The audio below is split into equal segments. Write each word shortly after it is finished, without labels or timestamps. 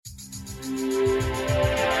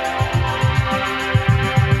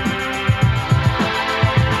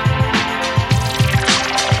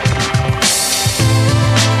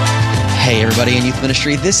everybody in youth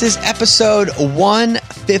ministry. This is episode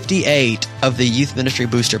 158 of the Youth Ministry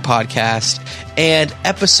Booster podcast and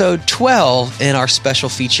episode 12 in our special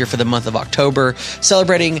feature for the month of October,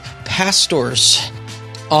 celebrating pastors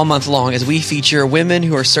all month long as we feature women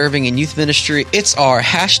who are serving in youth ministry. It's our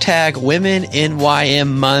hashtag WomenNYM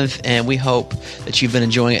month, and we hope that you've been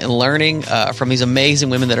enjoying it and learning from these amazing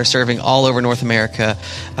women that are serving all over North America.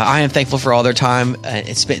 I am thankful for all their time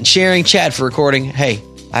it's spent in sharing. Chad for recording. Hey,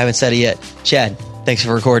 I haven't said it yet. Chad, thanks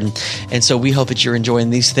for recording. And so we hope that you're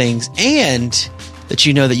enjoying these things and that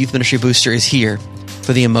you know that Youth Ministry Booster is here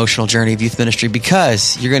for the emotional journey of youth ministry,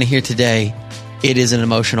 because you're going to hear today it is an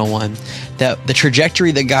emotional one. That the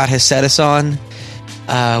trajectory that God has set us on,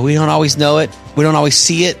 we don't always know it. We don't always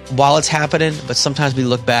see it while it's happening, but sometimes we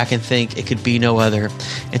look back and think it could be no other.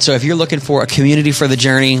 And so if you're looking for a community for the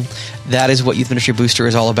journey, that is what Youth Ministry Booster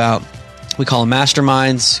is all about. We call them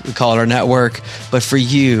masterminds. We call it our network. But for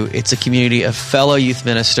you, it's a community of fellow youth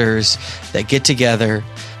ministers that get together,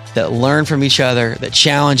 that learn from each other, that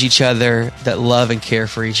challenge each other, that love and care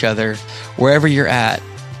for each other. Wherever you're at,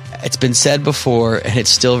 it's been said before, and it's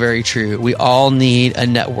still very true. We all need a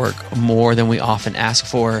network more than we often ask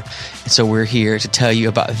for. And so we're here to tell you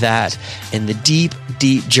about that and the deep,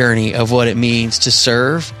 deep journey of what it means to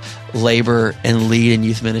serve, labor, and lead in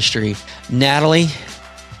youth ministry. Natalie,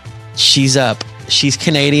 she's up. She's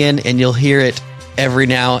Canadian, and you'll hear it every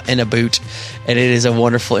now and a boot. And it is a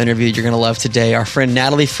wonderful interview you're going to love today. Our friend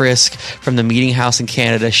Natalie Frisk from the Meeting House in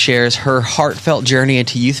Canada shares her heartfelt journey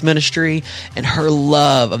into youth ministry and her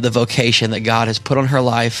love of the vocation that God has put on her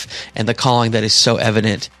life and the calling that is so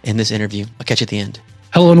evident in this interview. I'll catch you at the end.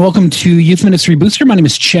 Hello and welcome to Youth Ministry Booster. My name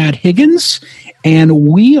is Chad Higgins, and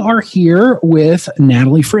we are here with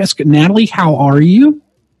Natalie Frisk. Natalie, how are you?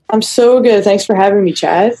 I'm so good. Thanks for having me,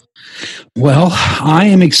 Chad. Well, I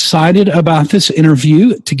am excited about this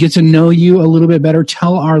interview to get to know you a little bit better.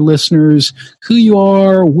 Tell our listeners who you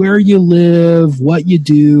are, where you live, what you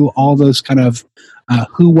do, all those kind of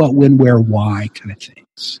who, what, when, where, why kind of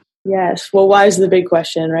things. Yes. Well, why is the big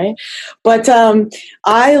question, right? But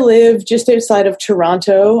I live just outside of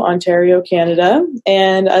Toronto, Ontario, Canada,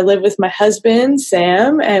 and I live with my husband,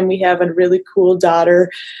 Sam, and we have a really cool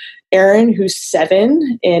daughter, Erin, who's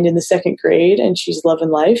 7 and in the 2nd grade, and she's loving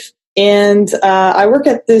life. And I work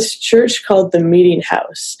at this church called the Meeting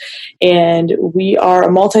House, and we are a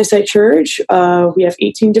multi-site church. We have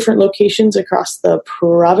 18 different locations across the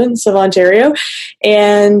province of Ontario.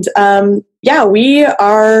 And we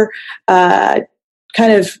are kind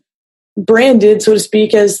of branded, so to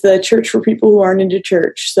speak, as the church for people who aren't into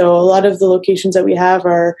church. So a lot of the locations that we have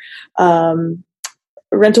are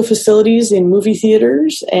rental facilities in movie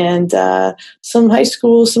theaters and some high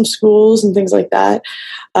schools, some schools, and things like that.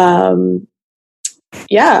 And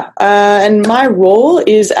my role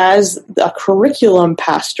is as a curriculum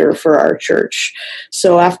pastor for our church.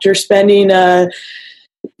 So after spending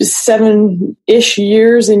 7-ish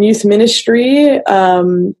years in youth ministry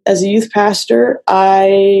as a youth pastor,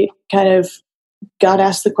 I kind of got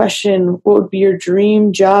asked the question, what would be your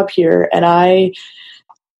dream job here? And I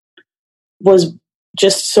was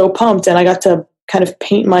just so pumped, and I got to kind of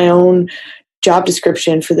paint my own job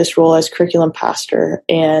description for this role as curriculum pastor.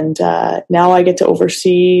 And now I get to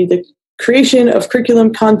oversee the creation of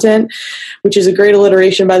curriculum content, which is a great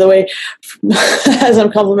alliteration, by the way, as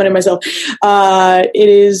I'm complimenting myself. It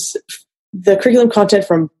is the curriculum content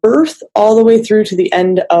from birth all the way through to the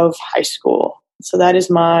end of high school. So that's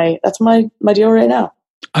my deal right now.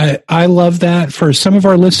 I love that. For some of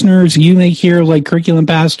our listeners, you may hear like curriculum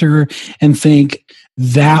pastor and think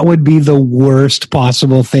that would be the worst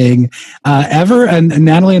possible thing ever. And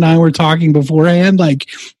Natalie and I were talking beforehand, like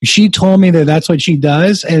she told me that that's what she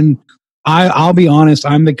does. And I'll be honest,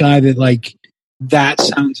 I'm the guy that like, that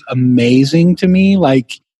sounds amazing to me.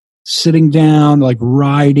 Like sitting down, like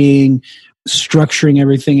writing, structuring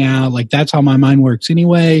everything out. Like that's how my mind works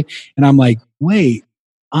anyway. And I'm like, wait,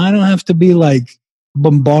 I don't have to be like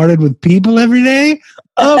bombarded with people every day.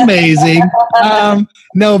 Amazing.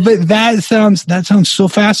 No, but that sounds so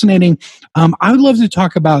fascinating. I would love to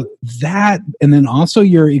talk about that, and then also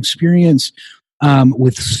your experience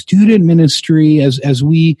with student ministry as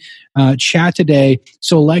we chat today.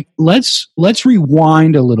 So, like, let's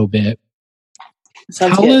rewind a little bit.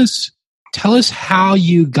 Tell us how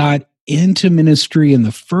you got into ministry in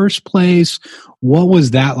the first place. What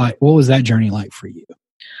was that like? What was that journey like for you?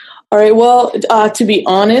 All right. Well, to be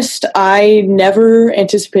honest, I never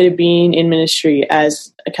anticipated being in ministry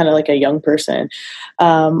as kind of like a young person.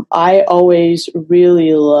 I always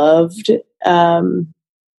really loved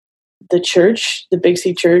the church, the Big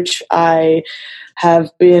C Church. I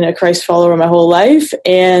have been a Christ follower my whole life,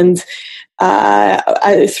 and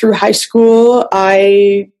through high school,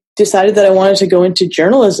 I decided that I wanted to go into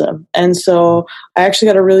journalism. And so I actually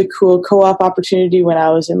got a really cool co-op opportunity when I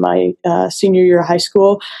was in my senior year of high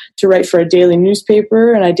school to write for a daily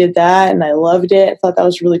newspaper. And I did that and I loved it. I thought that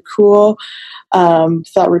was really cool.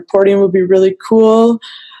 Thought reporting would be really cool.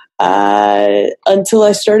 Until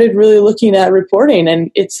I started really looking at reporting,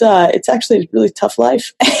 and it's actually a really tough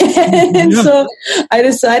life. And so I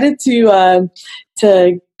decided to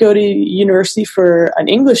go to university for an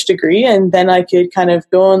English degree, and then I could kind of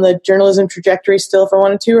go on the journalism trajectory still if I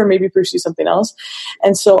wanted to, or maybe pursue something else.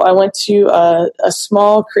 And so I went to a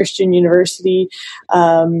small Christian university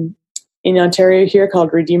in Ontario here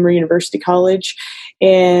called Redeemer University College,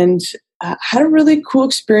 and had a really cool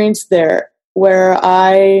experience there where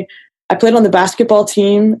I played on the basketball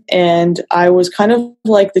team, and I was kind of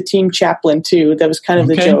like the team chaplain too. That was kind of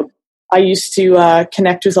the joke. I used to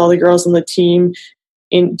connect with all the girls on the team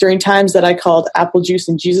during times that I called apple juice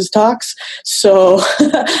and Jesus talks. So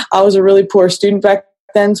I was a really poor student back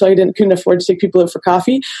then, so I couldn't afford to take people out for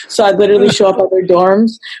coffee. So I'd literally show up at their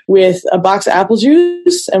dorms with a box of apple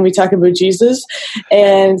juice, and we talk about Jesus.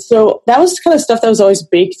 And so that was kind of stuff that was always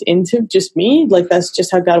baked into just me. Like, that's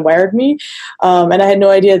just how God wired me. And I had no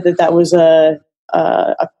idea that that was a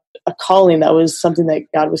calling. That was something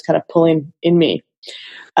that God was kind of pulling in me.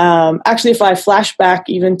 Actually, if I flash back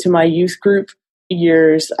even to my youth group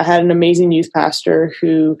years, I had an amazing youth pastor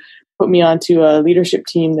who put me onto a leadership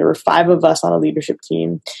team. There were 5 of us on a leadership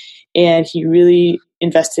team, and he really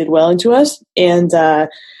invested well into us. And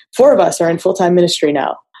 4 of us are in full-time ministry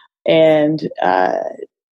now. And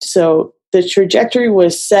so the trajectory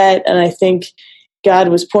was set, and I think God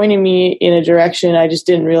was pointing me in a direction I just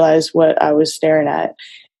didn't realize what I was staring at.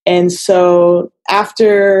 And so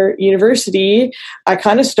after university, I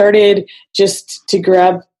kind of started just to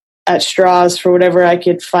grab at straws for whatever I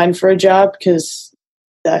could find for a job, because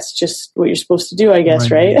that's just what you're supposed to do, I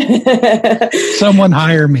guess, right? Someone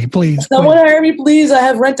hire me, please. Someone hire me, please. I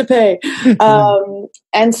have rent to pay.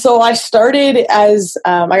 And so I started as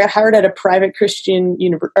I got hired at a private Christian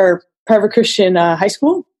high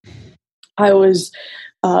school. I was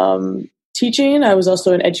teaching. I was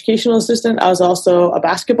also an educational assistant. I was also a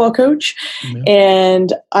basketball coach. Mm-hmm.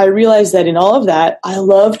 And I realized that in all of that, I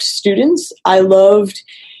loved students. I loved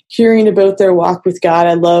hearing about their walk with God.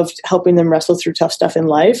 I loved helping them wrestle through tough stuff in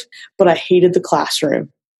life, but I hated the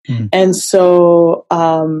classroom. Mm. And so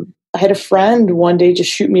I had a friend one day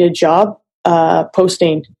just shoot me a job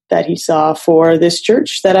posting that he saw for this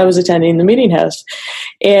church that I was attending, the Meeting House.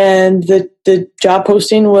 And the job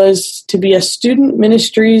posting was to be a student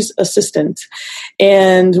ministries assistant.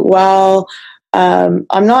 And while I'm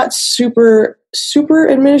not super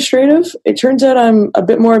administrative, it turns out I'm a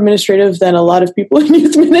bit more administrative than a lot of people in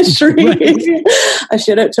youth ministry. Right. I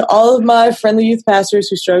shout out to all of my friendly youth pastors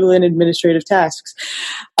who struggle in administrative tasks.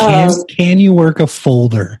 Can you work a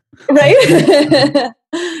folder? Right?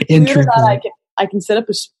 I can set up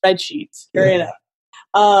a spreadsheet. Fair enough.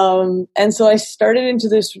 And so I started into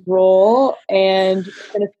this role, and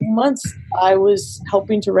in a few months I was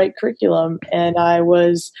helping to write curriculum, and I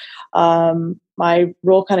was my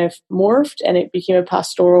role kind of morphed and it became a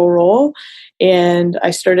pastoral role. And I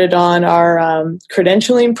started on our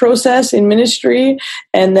credentialing process in ministry,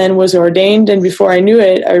 and then was ordained. And before I knew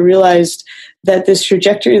it, I realized that this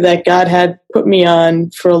trajectory that God had put me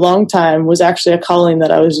on for a long time was actually a calling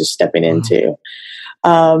that I was just stepping into.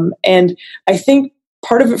 And I think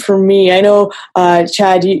part of it for me, I know,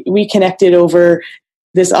 Chad, we connected over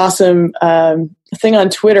this awesome thing on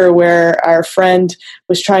Twitter where our friend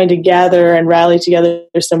was trying to gather and rally together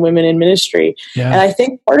some women in ministry. Yeah. And I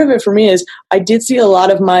think part of it for me is I did see a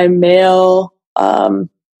lot of my male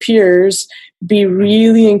peers be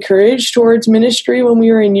really encouraged towards ministry when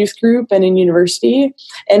we were in youth group and in university.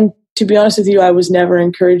 And to be honest with you, I was never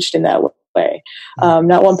encouraged in that way.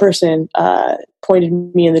 Not one person pointed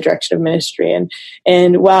me in the direction of ministry.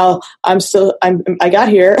 And while I got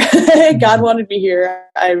here, God wanted me here,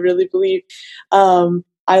 I really believe.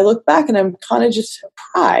 I look back and I'm kind of just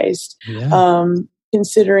surprised,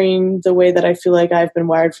 considering the way that I feel like I've been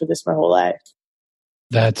wired for this my whole life.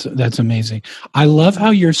 That's amazing. I love how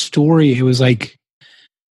your story, it was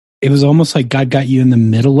almost like God got you in the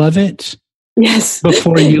middle of it. Yes.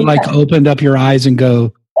 Before you opened up your eyes and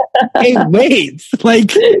go, hey, wait, it's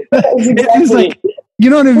like, you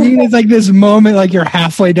know what I mean? It's like this moment, like you're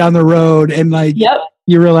halfway down the road and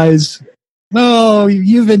you realize, no,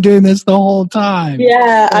 you've been doing this the whole time.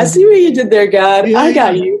 Yeah, I see what you did there, God. Yeah. I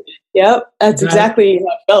got you. Yep, that's exactly how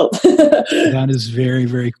it felt. That is very,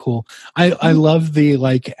 very cool. I love the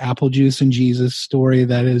like apple juice and Jesus story.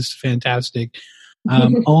 That is fantastic.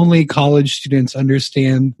 Only college students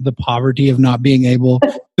understand the poverty of not being able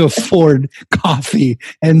to afford coffee,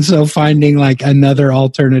 and so finding like another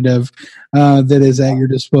alternative that is at your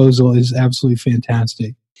disposal is absolutely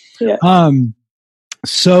fantastic. Yeah.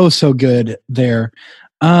 So good there.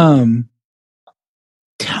 Tell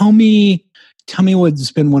me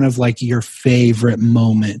what's been one of like your favorite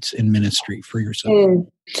moments in ministry for yourself.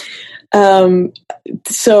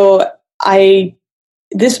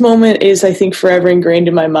 This moment is, I think, forever ingrained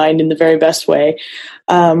in my mind in the very best way.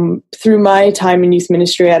 Through my time in youth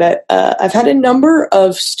ministry, I've had a number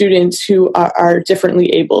of students who are differently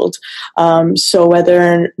abled. So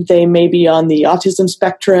whether they may be on the autism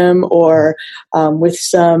spectrum or with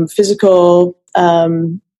some physical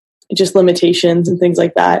just limitations and things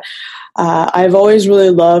like that, I've always really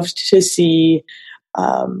loved to see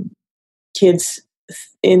kids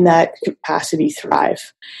in that capacity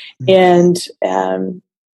thrive. And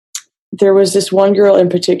there was this one girl in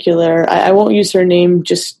particular, I won't use her name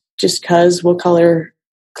just because we'll call her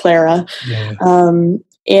Clara. Yeah.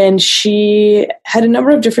 And she had a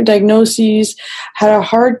number of different diagnoses, had a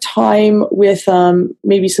hard time with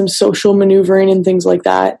maybe some social maneuvering and things like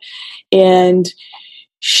that. And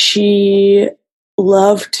she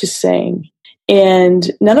loved to sing.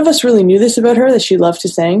 And none of us really knew this about her, that she loved to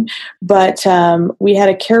sing. But we had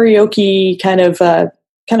a karaoke kind of a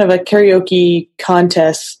karaoke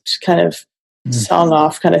contest, kind of song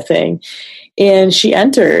off kind of thing. And she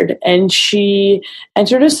entered a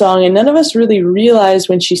song, and none of us really realized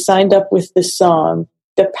when she signed up with this song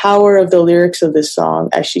the power of the lyrics of this song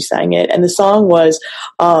as she sang it. And the song was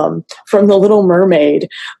from The Little Mermaid,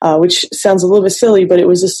 which sounds a little bit silly, but it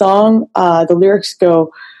was a song. The lyrics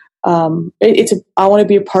go, I want to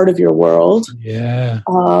be a part of your world. Yeah.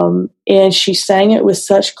 And she sang it with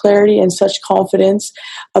such clarity and such confidence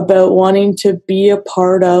about wanting to be a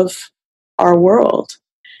part of our world.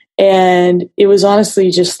 And it was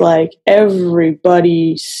honestly just like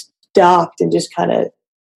everybody stopped and just kind of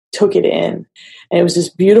took it in. And it was this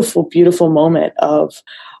beautiful, beautiful moment of,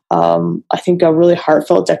 I think, a really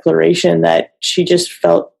heartfelt declaration that she just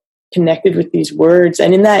felt connected with these words.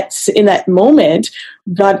 And in that moment,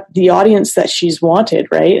 got the audience that she's wanted,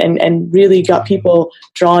 right? And really got people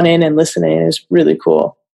drawn in and listening. It was really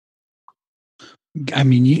cool. I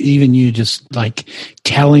mean, you just like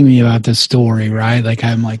telling me about this story, right? Like,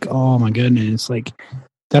 I'm like, oh my goodness, like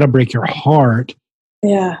that'll break your heart.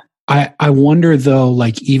 Yeah. I wonder though,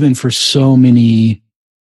 like even for so many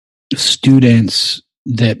students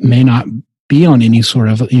that may not be on any sort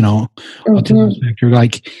of, autism spectrum,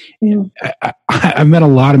 like I've met a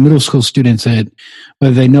lot of middle school students that,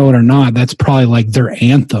 whether they know it or not, that's probably like their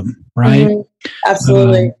anthem, right? Mm-hmm.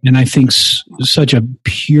 Absolutely. And I think such a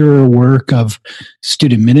pure work of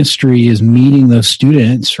student ministry is meeting those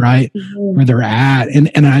students, right, where they're at.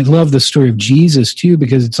 And I love the story of Jesus too,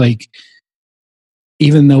 because it's like,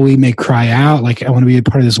 even though we may cry out, like, I want to be a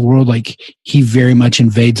part of this world, like he very much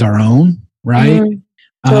invades our own, right?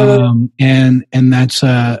 Totally. And that's,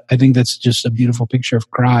 I think that's just a beautiful picture of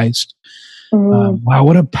Christ. Wow.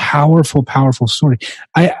 What a powerful, powerful story.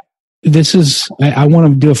 I want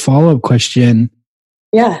to do a follow-up question.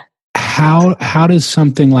 Yeah. How does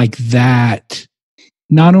something like that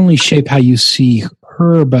not only shape how you see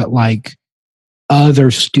her, but like other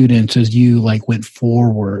students as you like went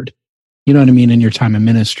forward? You know what I mean? In your time in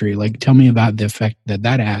ministry, like tell me about the effect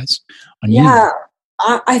that has on you. Yeah.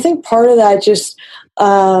 I think part of that just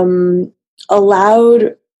allowed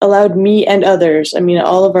me and others, I mean,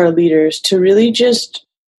 all of our leaders, to really just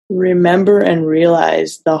remember and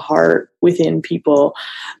realize the heart within people.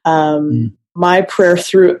 My prayer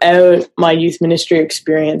throughout my youth ministry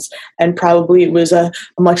experience, and probably it was a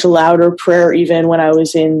much louder prayer even when I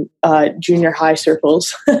was in junior high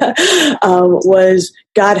circles, was,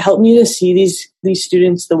 God, help me to see these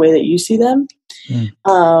students the way that you see them.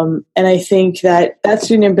 And I think that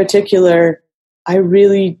student in particular, I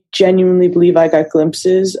really genuinely believe I got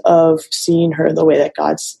glimpses of seeing her the way that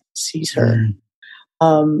God sees her.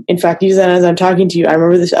 In fact, even as I'm talking to you, I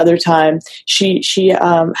remember this other time she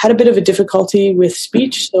had a bit of a difficulty with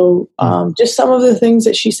speech. So just some of the things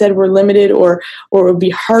that she said were limited, or it would be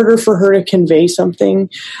harder for her to convey something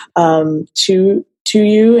to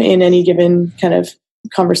you in any given kind of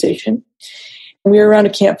conversation. And we were around a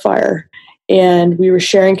campfire, and we were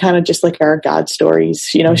sharing kind of just like our God stories,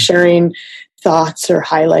 sharing thoughts or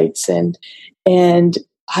highlights. And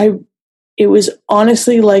it was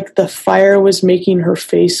honestly like the fire was making her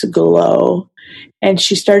face glow. And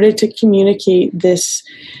she started to communicate this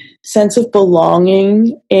sense of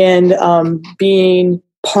belonging and being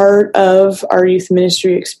part of our youth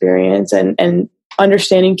ministry experience and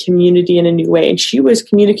understanding community in a new way. And she was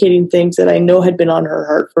communicating things that I know had been on her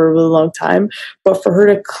heart for a really long time, but for her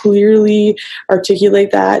to clearly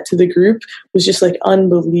articulate that to the group was just like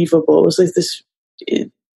unbelievable. It was like this,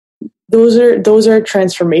 those are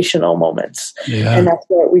transformational moments. Yeah. And that's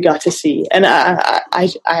what we got to see. And I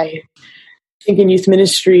think in youth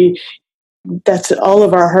ministry, that's all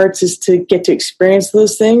of our hearts, is to get to experience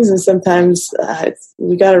those things. And sometimes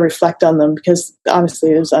we got to reflect on them, because honestly,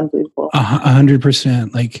 it was unbelievable.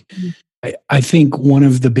 100%. Like, I think one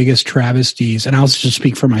of the biggest travesties, and I'll just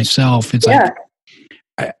speak for myself, it's like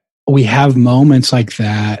we have moments like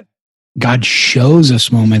that. God shows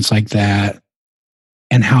us moments like that,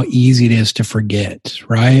 and how easy it is to forget,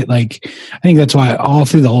 right? Like, I think that's why all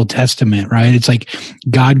through the Old Testament, right? It's like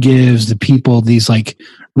God gives the people these like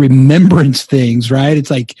remembrance things, right?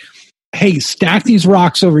 It's like, hey, stack these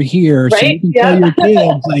rocks over here, right? So you can tell your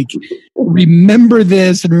kids, like, remember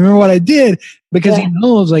this and remember what I did, because he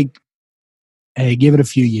knows, like, hey, give it a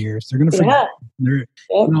few years. They're going to forget. You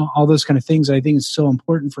know, all those kind of things. I think it's so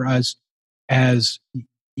important for us as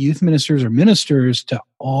youth ministers or ministers to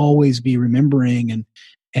always be remembering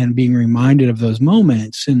and being reminded of those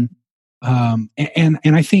moments. And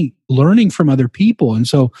I think learning from other people. And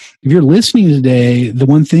so if you're listening today, the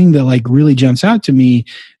one thing that like really jumps out to me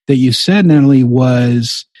that you said, Natalie,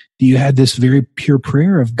 was that you had this very pure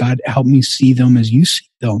prayer of, God, help me see them as you see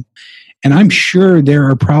them. And I'm sure there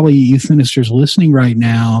are probably youth ministers listening right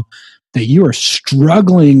now that you are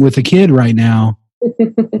struggling with a kid right now.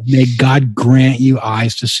 May God grant you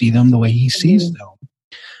eyes to see them the way he sees them.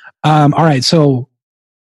 All right. So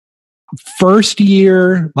first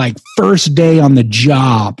year, like first day on the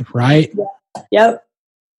job, right? Yep.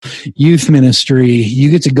 Youth ministry,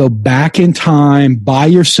 you get to go back in time, buy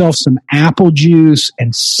yourself some apple juice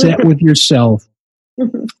and sit with yourself.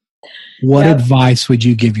 What advice would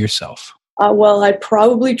you give yourself? Well, I'd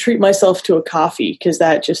probably treat myself to a coffee, because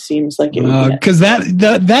that just seems like it would be because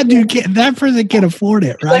that dude can't, that person can afford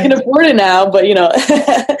it, right? I can afford it now, but you know,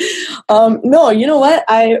 no, you know what?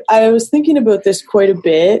 I was thinking about this quite a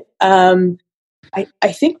bit. I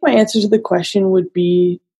think my answer to the question would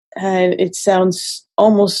be, and it sounds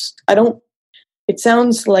almost, it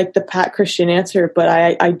sounds like the Pat Christian answer, but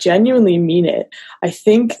I genuinely mean it. I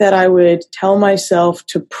think that I would tell myself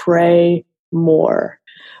to pray more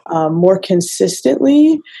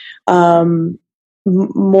consistently, more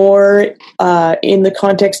in the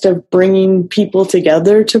context of bringing people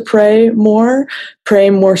together to pray more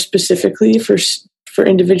specifically for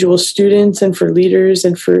individual students and for leaders,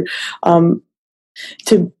 and for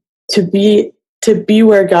to be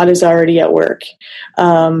where God is already at work.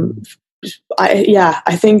 I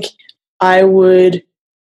think I would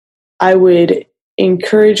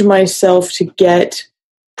encourage myself to get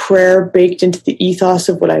prayer baked into the ethos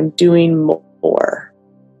of what I'm doing more.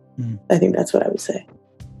 I think that's what I would say.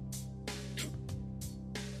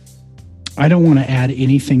 I don't want to add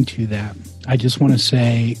anything to that. I just want to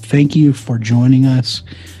say thank you for joining us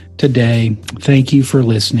today. Thank you for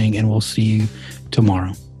listening, and we'll see you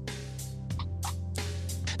tomorrow.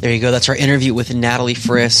 There you go. That's our interview with Natalie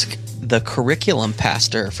Frisk, the curriculum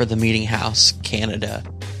pastor for the Meeting House Canada.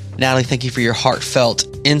 Natalie, thank you for your heartfelt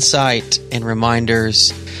insight and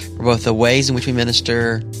reminders for both the ways in which we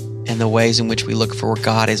minister and the ways in which we look for where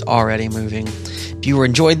God is already moving. If you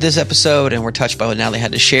enjoyed this episode and were touched by what Natalie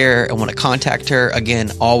had to share and want to contact her,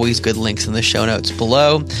 again, always good links in the show notes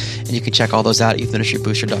below. And you can check all those out at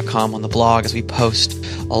youthministrybooster.com on the blog as we post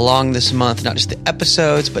along this month, not just the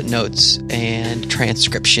episodes, but notes and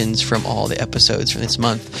transcriptions from all the episodes from this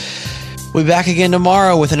month. We'll be back again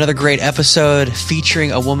tomorrow with another great episode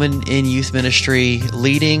featuring a woman in youth ministry,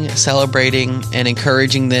 leading, celebrating, and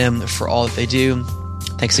encouraging them for all that they do.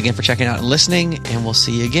 Thanks again for checking out and listening, and we'll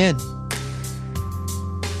see you again.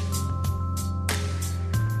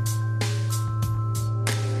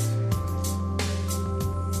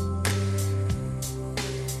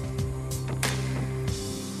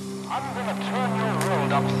 I'm going to turn your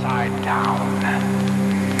world upside down.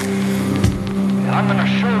 And I'm going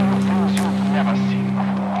to show you things you've never seen.